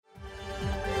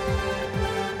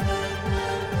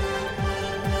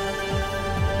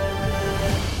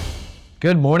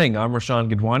Good morning, I'm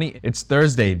Rashan Gidwani. It's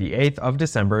Thursday, the 8th of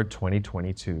December,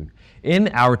 2022.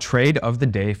 In our trade of the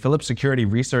day, Phillips Security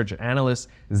Research Analyst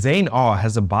Zane Aw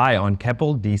has a buy on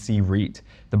Keppel DC REIT.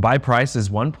 The buy price is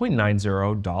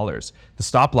 $1.90. The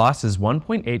stop loss is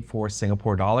 1.84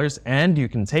 Singapore dollars, and you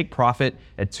can take profit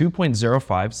at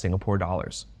 2.05 Singapore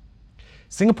dollars.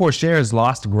 Singapore shares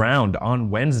lost ground on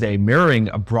Wednesday, mirroring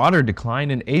a broader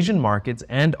decline in Asian markets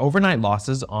and overnight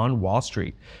losses on Wall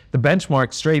Street. The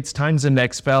benchmark Straits Times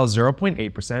Index fell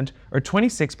 0.8% or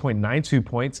 26.92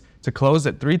 points to close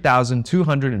at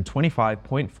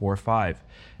 3,225.45.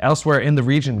 Elsewhere in the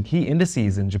region, key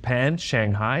indices in Japan,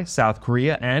 Shanghai, South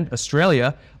Korea, and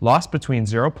Australia lost between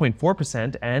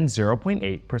 0.4% and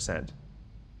 0.8%.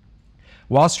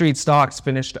 Wall Street stocks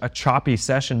finished a choppy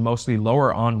session, mostly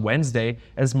lower on Wednesday,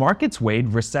 as markets weighed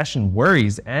recession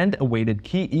worries and awaited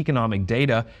key economic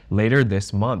data later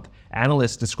this month.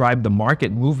 Analysts described the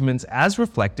market movements as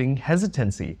reflecting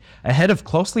hesitancy ahead of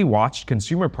closely watched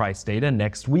consumer price data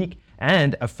next week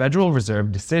and a Federal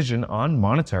Reserve decision on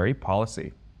monetary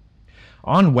policy.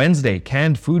 On Wednesday,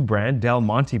 canned food brand Del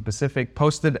Monte Pacific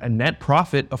posted a net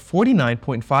profit of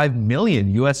 $49.5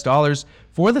 million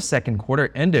for the second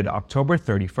quarter ended October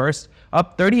 31st,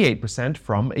 up 38%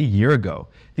 from a year ago.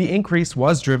 The increase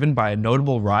was driven by a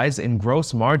notable rise in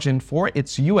gross margin for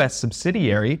its U.S.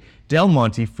 subsidiary, Del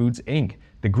Monte Foods Inc.,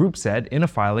 the group said in a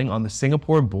filing on the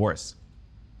Singapore Bourse.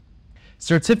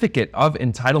 Certificate of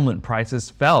entitlement prices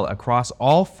fell across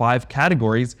all 5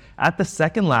 categories at the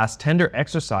second-last tender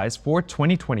exercise for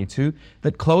 2022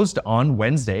 that closed on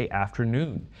Wednesday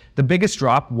afternoon. The biggest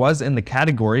drop was in the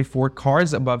category for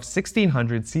cars above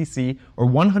 1600cc or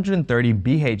 130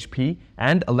 bhp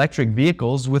and electric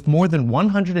vehicles with more than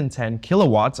 110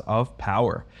 kilowatts of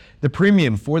power. The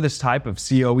premium for this type of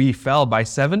COE fell by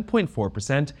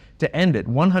 7.4% to end at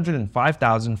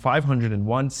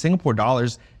 105,501 Singapore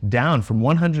dollars, down from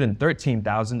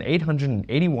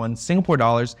 113,881 Singapore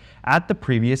dollars at the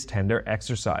previous tender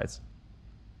exercise.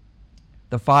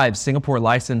 The 5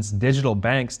 Singapore-licensed digital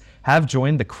banks have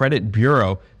joined the Credit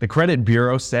Bureau, the Credit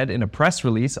Bureau said in a press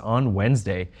release on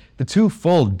Wednesday. The 2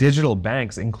 full digital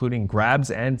banks, including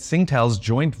Grab's and Singtel's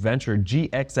joint venture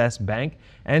GXS Bank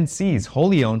and C's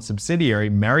wholly owned subsidiary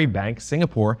Maribank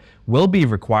Singapore, will be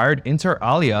required inter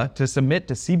alia to submit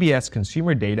to CBS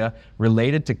consumer data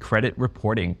related to credit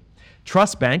reporting.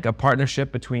 Trust Bank, a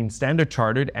partnership between Standard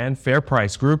Chartered and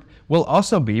FairPrice Group, will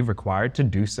also be required to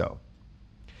do so.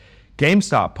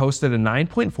 GameStop posted a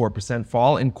 9.4%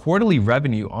 fall in quarterly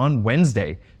revenue on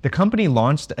Wednesday. The company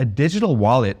launched a digital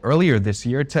wallet earlier this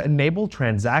year to enable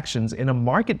transactions in a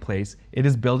marketplace it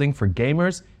is building for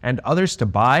gamers and others to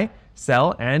buy,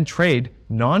 sell, and trade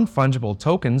non-fungible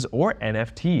tokens or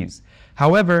NFTs.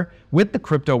 However, with the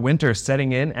crypto winter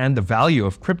setting in and the value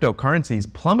of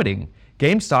cryptocurrencies plummeting,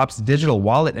 GameStop's digital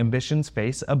wallet ambitions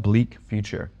face a bleak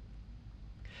future.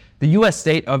 The U.S.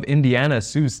 state of Indiana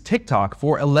sues TikTok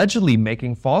for allegedly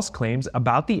making false claims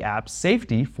about the app's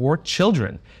safety for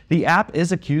children. The app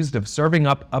is accused of serving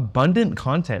up abundant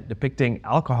content depicting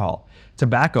alcohol,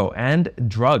 tobacco, and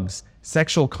drugs,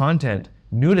 sexual content,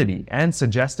 nudity, and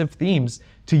suggestive themes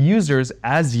to users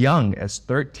as young as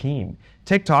 13.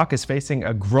 TikTok is facing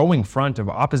a growing front of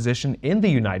opposition in the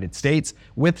United States,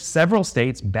 with several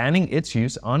states banning its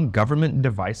use on government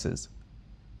devices.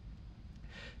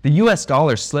 The U.S.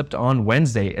 dollar slipped on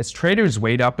Wednesday as traders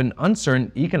weighed up an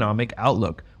uncertain economic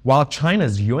outlook, while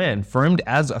China's yuan firmed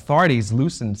as authorities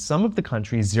loosened some of the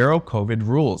country's zero-COVID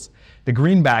rules. The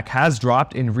greenback has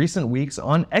dropped in recent weeks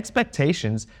on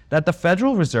expectations that the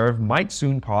Federal Reserve might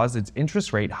soon pause its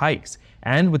interest rate hikes,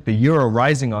 and with the euro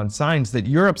rising on signs that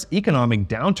Europe's economic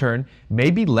downturn may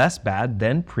be less bad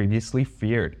than previously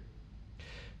feared.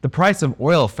 The price of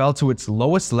oil fell to its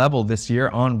lowest level this year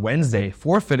on Wednesday,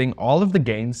 forfeiting all of the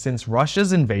gains since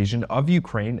Russia's invasion of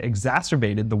Ukraine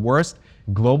exacerbated the worst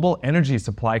global energy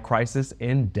supply crisis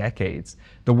in decades.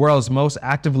 The world's most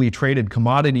actively traded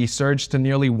commodity surged to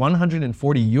nearly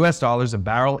 $140 a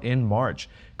barrel in March,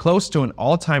 close to an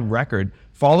all-time record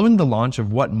following the launch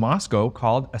of what Moscow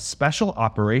called a special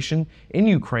operation in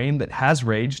Ukraine that has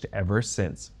raged ever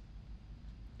since.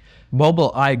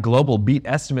 Mobileye Global beat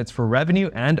estimates for revenue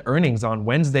and earnings on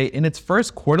Wednesday in its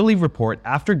first quarterly report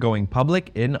after going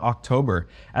public in October,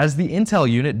 as the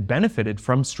Intel unit benefited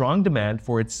from strong demand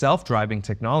for its self-driving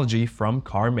technology from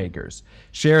car makers.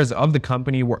 Shares of the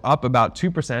company were up about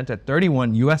 2% at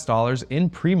 $31 in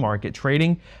pre-market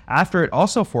trading, after it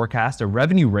also forecast a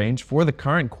revenue range for the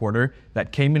current quarter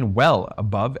that came in well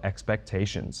above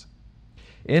expectations.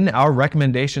 In our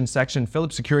recommendation section,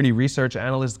 Phillip Security Research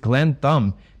Analyst Glenn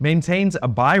Thum maintains a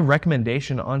buy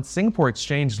recommendation on Singapore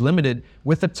Exchange Limited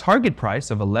with a target price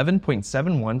of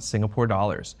 11.71 Singapore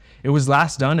dollars. It was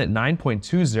last done at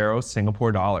 9.20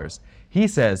 Singapore dollars. He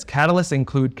says catalysts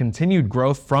include continued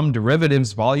growth from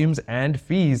derivatives volumes and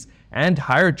fees and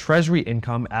higher treasury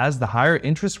income as the higher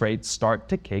interest rates start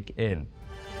to kick in.